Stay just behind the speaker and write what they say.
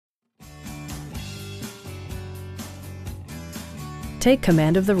Take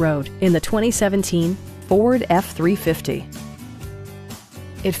command of the road in the 2017 Ford F-350.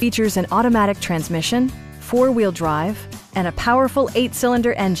 It features an automatic transmission, four-wheel drive, and a powerful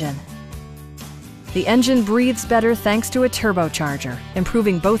 8-cylinder engine. The engine breathes better thanks to a turbocharger,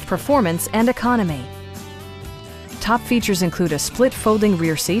 improving both performance and economy. Top features include a split folding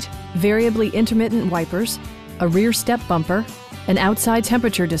rear seat, variably intermittent wipers, a rear step bumper, an outside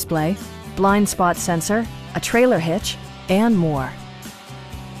temperature display, blind spot sensor, a trailer hitch, and more.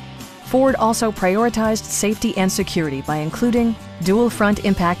 Ford also prioritized safety and security by including dual front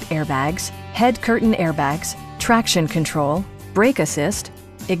impact airbags, head curtain airbags, traction control, brake assist,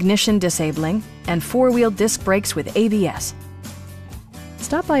 ignition disabling, and four-wheel disc brakes with ABS.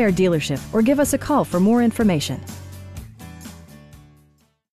 Stop by our dealership or give us a call for more information.